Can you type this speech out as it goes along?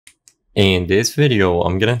In this video,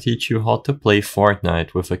 I'm gonna teach you how to play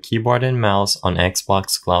Fortnite with a keyboard and mouse on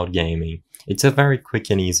Xbox Cloud Gaming. It's a very quick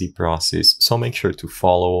and easy process, so make sure to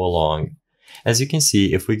follow along. As you can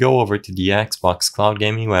see, if we go over to the Xbox Cloud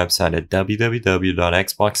Gaming website at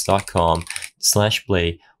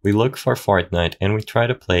www.xbox.com/play, we look for Fortnite and we try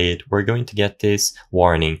to play it, we're going to get this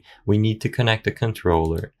warning: we need to connect the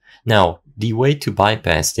controller. Now, the way to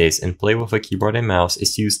bypass this and play with a keyboard and mouse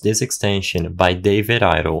is to use this extension by David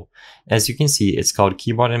Idle. As you can see, it's called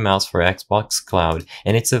Keyboard and Mouse for Xbox Cloud,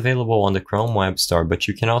 and it's available on the Chrome Web Store, but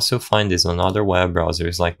you can also find this on other web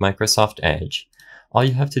browsers like Microsoft Edge. All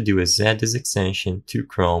you have to do is add this extension to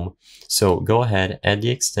Chrome. So go ahead, add the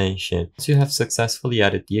extension. Once you have successfully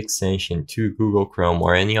added the extension to Google Chrome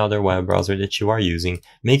or any other web browser that you are using,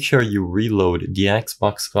 make sure you reload the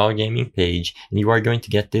Xbox Cloud Gaming page and you are going to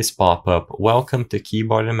get this pop-up: Welcome to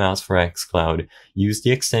Keyboard and Mouse for xCloud. Use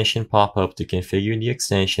the extension pop-up to configure the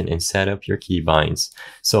extension and set up your keybinds.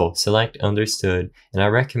 So select Understood, and I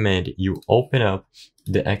recommend you open up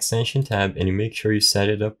the extension tab and you make sure you set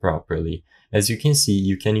it up properly. As you can see,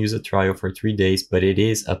 you can use a trial for 3 days, but it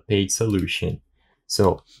is a paid solution.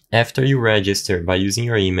 So after you register by using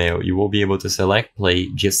your email, you will be able to select play,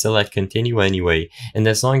 just select continue anyway. And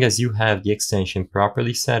as long as you have the extension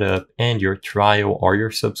properly set up and your trial or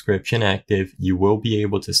your subscription active, you will be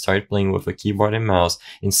able to start playing with a keyboard and mouse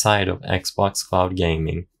inside of Xbox Cloud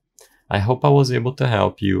Gaming. I hope I was able to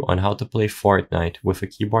help you on how to play Fortnite with a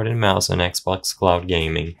keyboard and mouse on Xbox Cloud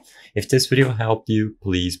Gaming. If this video helped you,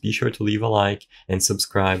 please be sure to leave a like and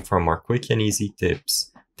subscribe for more quick and easy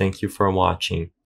tips. Thank you for watching.